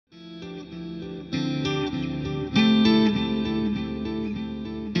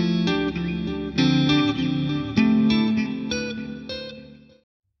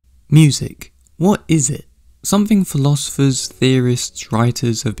Music. What is it? Something philosophers, theorists,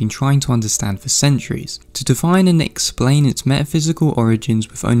 writers have been trying to understand for centuries, to define and explain its metaphysical origins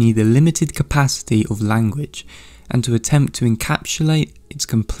with only the limited capacity of language, and to attempt to encapsulate its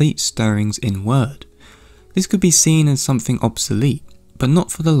complete stirrings in word. This could be seen as something obsolete, but not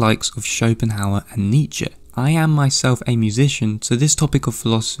for the likes of Schopenhauer and Nietzsche. I am myself a musician, so this topic of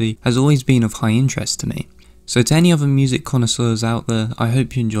philosophy has always been of high interest to me. So to any other music connoisseurs out there, I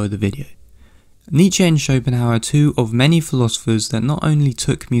hope you enjoy the video. Nietzsche and Schopenhauer are two of many philosophers that not only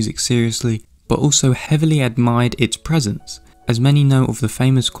took music seriously, but also heavily admired its presence, as many know of the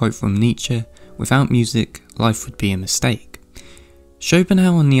famous quote from Nietzsche, "Without music, life would be a mistake."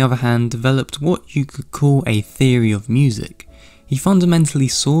 Schopenhauer, on the other hand, developed what you could call a theory of music. He fundamentally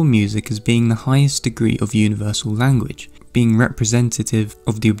saw music as being the highest degree of universal language, being representative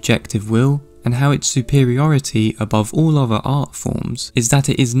of the objective will, and how its superiority above all other art forms is that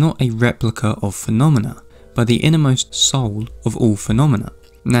it is not a replica of phenomena, but the innermost soul of all phenomena.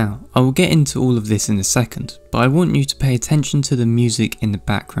 Now, I will get into all of this in a second, but I want you to pay attention to the music in the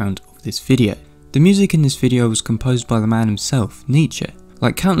background of this video. The music in this video was composed by the man himself, Nietzsche.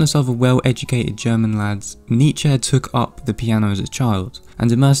 Like countless other well-educated German lads, Nietzsche took up the piano as a child,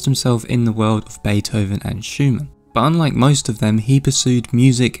 and immersed himself in the world of Beethoven and Schumann. But unlike most of them, he pursued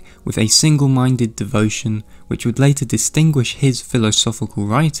music with a single-minded devotion which would later distinguish his philosophical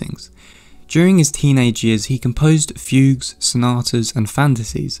writings. During his teenage years, he composed fugues, sonatas and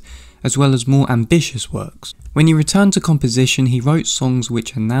fantasies, as well as more ambitious works. When he returned to composition, he wrote songs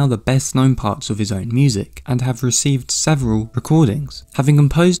which are now the best known parts of his own music, and have received several recordings. Having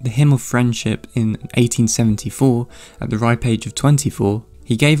composed the Hymn of Friendship in 1874, at the ripe age of 24,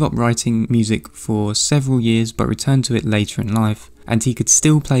 he gave up writing music for several years but returned to it later in life, and he could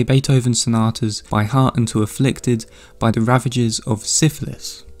still play Beethoven's sonatas by heart until afflicted by the ravages of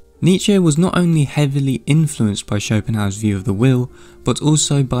syphilis. Nietzsche was not only heavily influenced by Schopenhauer's view of the will, but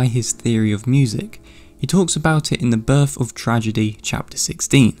also by his theory of music. He talks about it in The Birth of Tragedy, chapter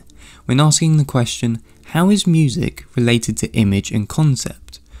 16, when asking the question, how is music related to image and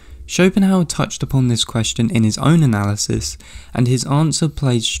concept? Schopenhauer touched upon this question in his own analysis, and his answer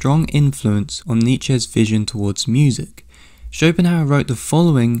played strong influence on Nietzsche's vision towards music. Schopenhauer wrote the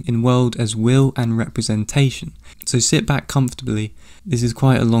following in World as Will and Representation, so sit back comfortably, this is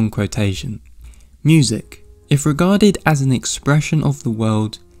quite a long quotation. Music, if regarded as an expression of the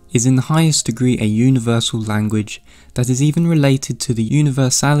world, is in the highest degree a universal language that is even related to the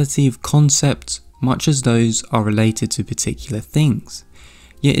universality of concepts much as those are related to particular things.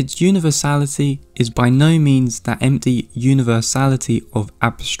 Yet its universality is by no means that empty universality of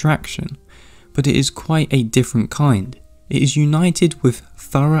abstraction, but it is quite a different kind. It is united with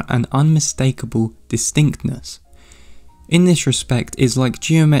thorough and unmistakable distinctness. In this respect, it is like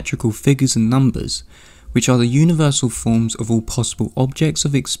geometrical figures and numbers, which are the universal forms of all possible objects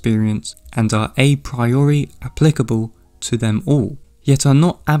of experience and are a priori applicable to them all, yet are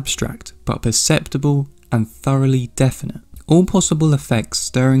not abstract but perceptible and thoroughly definite. All possible effects,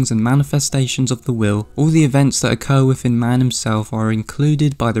 stirrings and manifestations of the will, all the events that occur within man himself are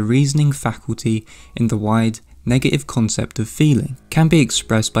included by the reasoning faculty in the wide, negative concept of feeling, can be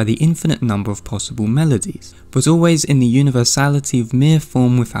expressed by the infinite number of possible melodies, but always in the universality of mere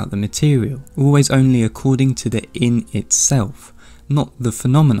form without the material, always only according to the in itself, not the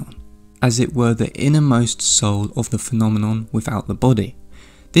phenomenon, as it were the innermost soul of the phenomenon without the body.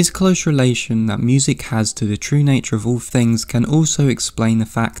 This close relation that music has to the true nature of all things can also explain the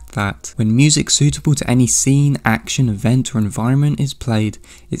fact that, when music suitable to any scene, action, event or environment is played,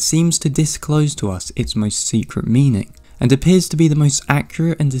 it seems to disclose to us its most secret meaning, and appears to be the most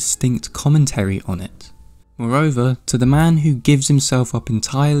accurate and distinct commentary on it. Moreover, to the man who gives himself up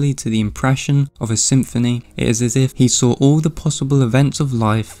entirely to the impression of a symphony, it is as if he saw all the possible events of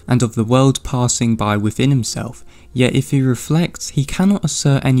life and of the world passing by within himself, yet if he reflects, he cannot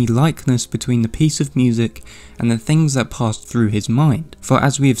assert any likeness between the piece of music and the things that passed through his mind. For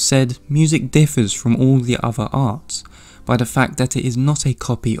as we have said, music differs from all the other arts by the fact that it is not a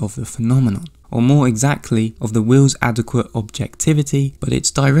copy of the phenomenon, or more exactly, of the will's adequate objectivity, but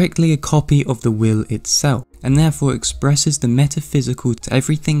it's directly a copy of the will itself, and therefore expresses the metaphysical to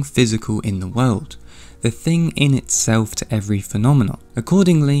everything physical in the world, the thing in itself to every phenomenon.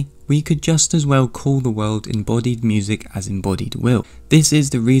 Accordingly, we could just as well call the world embodied music as embodied will. This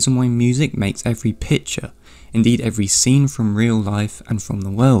is the reason why music makes every picture, indeed every scene from real life and from the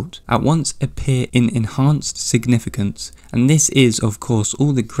world, at once appear in enhanced significance, and this is of course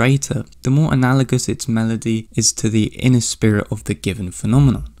all the greater the more analogous its melody is to the inner spirit of the given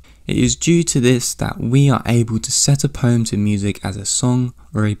phenomenon. It is due to this that we are able to set a poem to music as a song,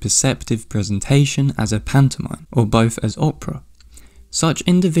 or a perceptive presentation as a pantomime, or both as opera. Such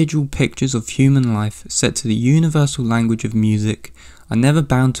individual pictures of human life set to the universal language of music are never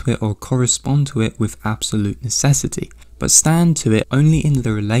bound to it or correspond to it with absolute necessity, but stand to it only in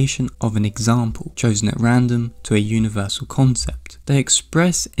the relation of an example chosen at random to a universal concept. They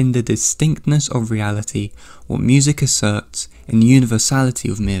express in the distinctness of reality what music asserts in the universality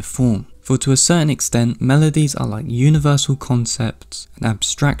of mere form. For to a certain extent, melodies are like universal concepts, an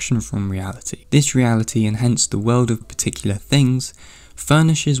abstraction from reality. This reality, and hence the world of particular things,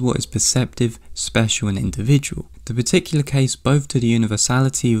 furnishes what is perceptive, special and individual, the particular case both to the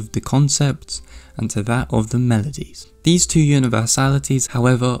universality of the concepts and to that of the melodies. These two universalities,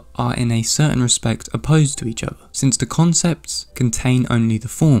 however, are in a certain respect opposed to each other, since the concepts contain only the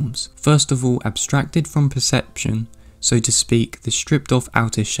forms, first of all abstracted from perception, so to speak, the stripped off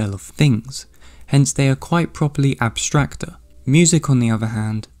outer shell of things, hence they are quite properly abstracter. Music, on the other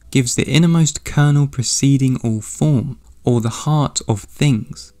hand, gives the innermost kernel preceding all form, or the heart of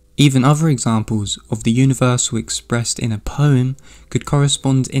things. Even other examples of the universal expressed in a poem could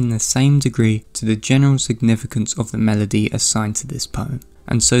correspond in the same degree to the general significance of the melody assigned to this poem,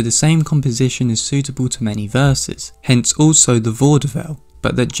 and so the same composition is suitable to many verses, hence also the vaudeville.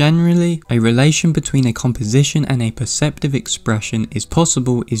 But that generally a relation between a composition and a perceptive expression is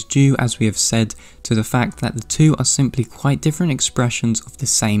possible is due, as we have said, to the fact that the two are simply quite different expressions of the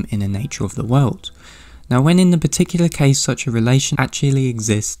same inner nature of the world. Now, when in the particular case such a relation actually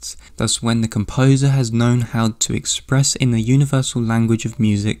exists, thus when the composer has known how to express in the universal language of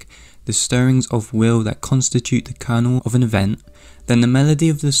music the stirrings of will that constitute the kernel of an event, then the melody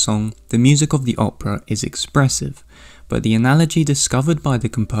of the song, the music of the opera, is expressive. But the analogy discovered by the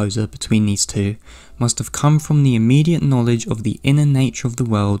composer between these two must have come from the immediate knowledge of the inner nature of the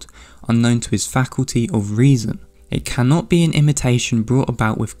world unknown to his faculty of reason. It cannot be an imitation brought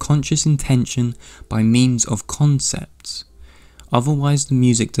about with conscious intention by means of concepts. Otherwise the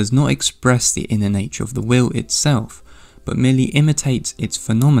music does not express the inner nature of the will itself, but merely imitates its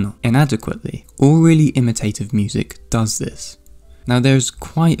phenomena inadequately. All really imitative music does this. Now there's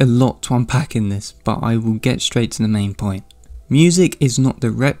quite a lot to unpack in this, but I will get straight to the main point. Music is not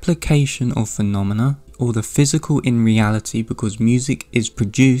the replication of phenomena or the physical in reality, because music is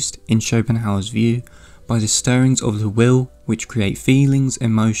produced, in Schopenhauer's view, by the stirrings of the will which create feelings,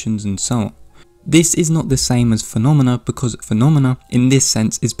 emotions and so on. This is not the same as phenomena, because phenomena in this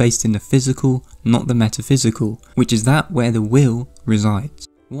sense is based in the physical, not the metaphysical, which is that where the will resides.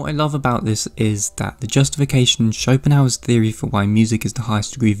 What I love about this is that the justification in Schopenhauer's theory for why music is the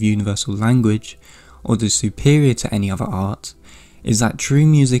highest degree of universal language, or the superior to any other art, is that true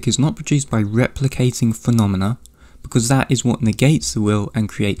music is not produced by replicating phenomena, because that is what negates the will and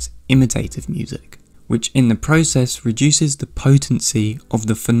creates imitative music, which in the process reduces the potency of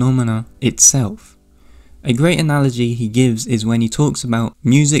the phenomena itself. A great analogy he gives is when he talks about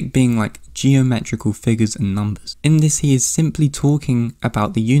music being like geometrical figures and numbers. In this he is simply talking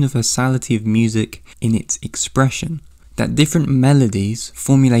about the universality of music in its expression, that different melodies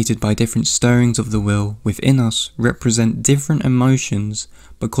formulated by different stirrings of the will within us represent different emotions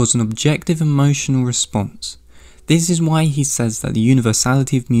but cause an objective emotional response. This is why he says that the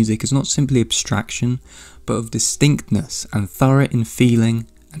universality of music is not simply abstraction, but of distinctness and thorough in feeling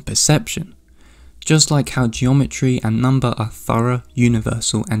and perception, just like how geometry and number are thorough,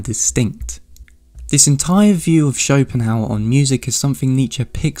 universal and distinct. This entire view of Schopenhauer on music is something Nietzsche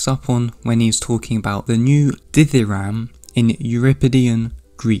picks up on when he is talking about the new dithyramb in Euripidean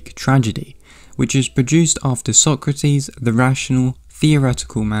Greek tragedy, which is produced after Socrates, the rational,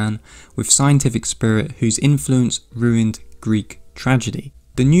 theoretical man with scientific spirit whose influence ruined Greek tragedy.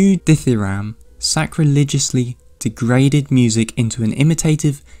 The new dithyramb sacrilegiously degraded music into an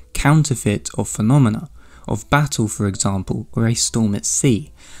imitative counterfeit of phenomena, of battle for example, or a storm at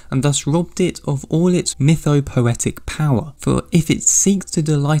sea, and thus robbed it of all its mythopoetic power. For if it seeks to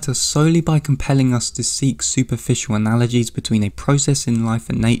delight us solely by compelling us to seek superficial analogies between a process in life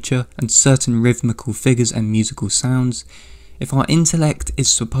and nature and certain rhythmical figures and musical sounds, if our intellect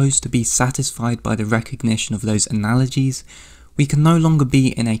is supposed to be satisfied by the recognition of those analogies, we can no longer be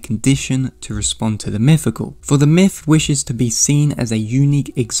in a condition to respond to the mythical, for the myth wishes to be seen as a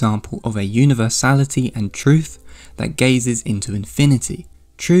unique example of a universality and truth that gazes into infinity.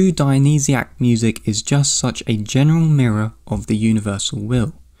 True Dionysiac music is just such a general mirror of the universal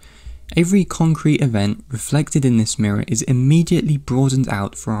will. Every concrete event reflected in this mirror is immediately broadened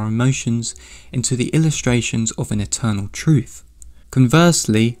out for our emotions into the illustrations of an eternal truth.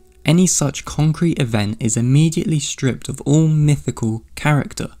 Conversely, any such concrete event is immediately stripped of all mythical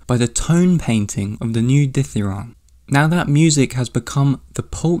character by the tone painting of the new dithyramb. Now that music has become the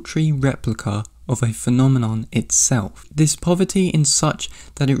paltry replica of a phenomenon itself. This poverty in such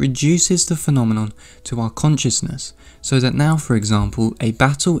that it reduces the phenomenon to our consciousness, so that now, for example, a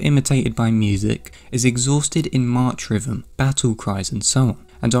battle imitated by music is exhausted in march rhythm, battle cries and so on,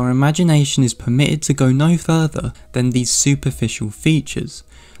 and our imagination is permitted to go no further than these superficial features.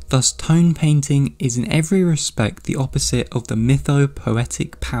 Thus, tone painting is in every respect the opposite of the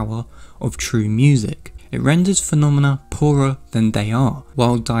mytho-poetic power of true music. It renders phenomena poorer than they are,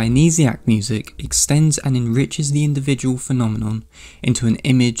 while Dionysiac music extends and enriches the individual phenomenon into an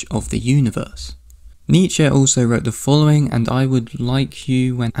image of the universe. Nietzsche also wrote the following, and I would like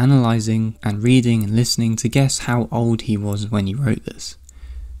you, when analysing and reading and listening, to guess how old he was when he wrote this.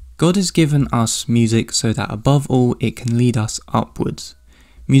 God has given us music so that above all it can lead us upwards.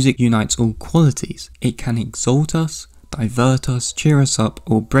 Music unites all qualities. It can exalt us, divert us, cheer us up,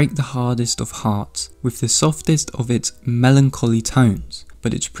 or break the hardest of hearts with the softest of its melancholy tones.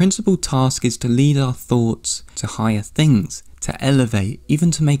 But its principal task is to lead our thoughts to higher things, to elevate,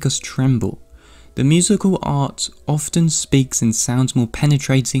 even to make us tremble. The musical art often speaks in sounds more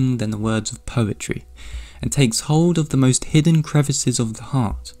penetrating than the words of poetry, and takes hold of the most hidden crevices of the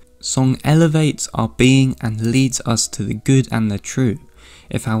heart. Song elevates our being and leads us to the good and the true.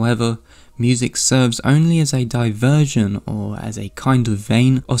 If, however, music serves only as a diversion or as a kind of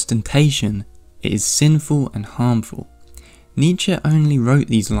vain ostentation, it is sinful and harmful. Nietzsche only wrote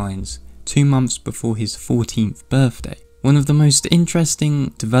these lines 2 months before his 14th birthday. One of the most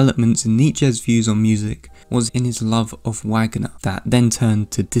interesting developments in Nietzsche's views on music was in his love of Wagner, that then turned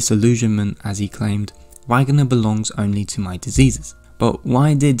to disillusionment as he claimed, "Wagner belongs only to my diseases." But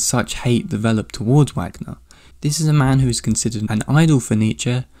why did such hate develop towards Wagner? This is a man who is considered an idol for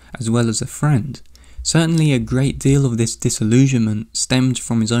Nietzsche as well as a friend. Certainly a great deal of this disillusionment stemmed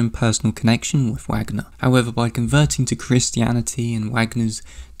from his own personal connection with Wagner. However, by converting to Christianity and Wagner's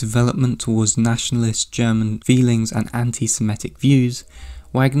development towards nationalist German feelings and anti-Semitic views,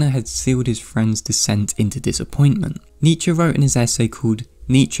 Wagner had sealed his friend's descent into disappointment. Nietzsche wrote in his essay called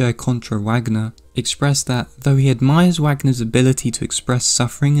Nietzsche contra Wagner, expressed that, though he admires Wagner's ability to express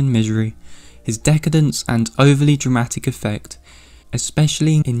suffering and misery, his decadence and overly dramatic effect,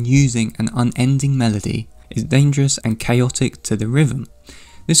 especially in using an unending melody, is dangerous and chaotic to the rhythm.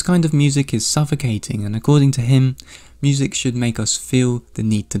 This kind of music is suffocating, and according to him, music should make us feel the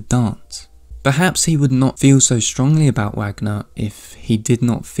need to dance. Perhaps he would not feel so strongly about Wagner if he did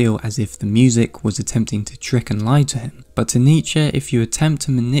not feel as if the music was attempting to trick and lie to him. But to Nietzsche, if you attempt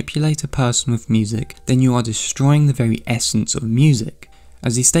to manipulate a person with music, then you are destroying the very essence of music.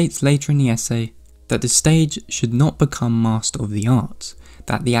 As he states later in the essay, that the stage should not become master of the arts,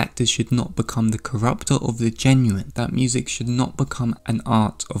 that the actors should not become the corrupter of the genuine, that music should not become an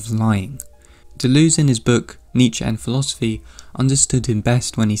art of lying. Deleuze in his book Nietzsche and Philosophy understood him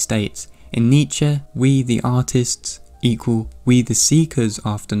best when he states, "In Nietzsche, we the artists equal we the seekers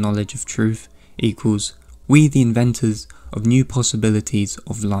after knowledge of truth equals we the inventors of new possibilities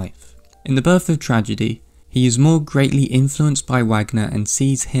of life." In The Birth of Tragedy, he is more greatly influenced by Wagner and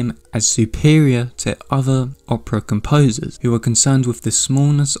sees him as superior to other opera composers who are concerned with the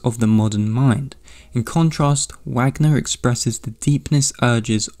smallness of the modern mind. In contrast, Wagner expresses the deepness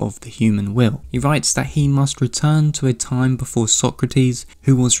urges of the human will. He writes that he must return to a time before Socrates,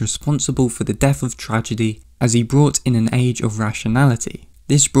 who was responsible for the death of tragedy, as he brought in an age of rationality.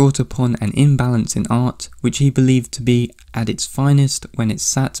 This brought upon an imbalance in art, which he believed to be at its finest when it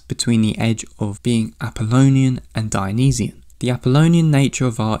sat between the edge of being Apollonian and Dionysian. The Apollonian nature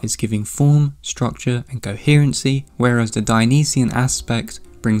of art is giving form, structure and coherency, whereas the Dionysian aspect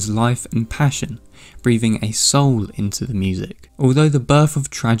brings life and passion, breathing a soul into the music. Although The Birth of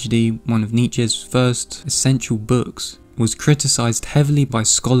Tragedy, one of Nietzsche's first essential books, was criticised heavily by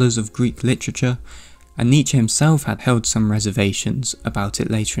scholars of Greek literature, and Nietzsche himself had held some reservations about it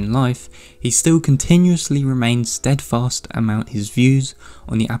later in life, he still continuously remained steadfast about his views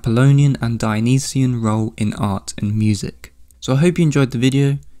on the Apollonian and Dionysian role in art and music. So I hope you enjoyed the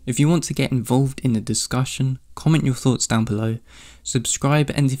video. If you want to get involved in the discussion, comment your thoughts down below,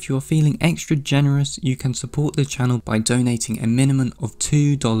 subscribe, and if you are feeling extra generous, you can support the channel by donating a minimum of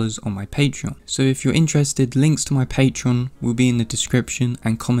 $2 on my Patreon. So if you're interested, links to my Patreon will be in the description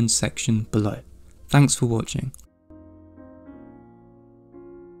and comments section below. Thanks for watching.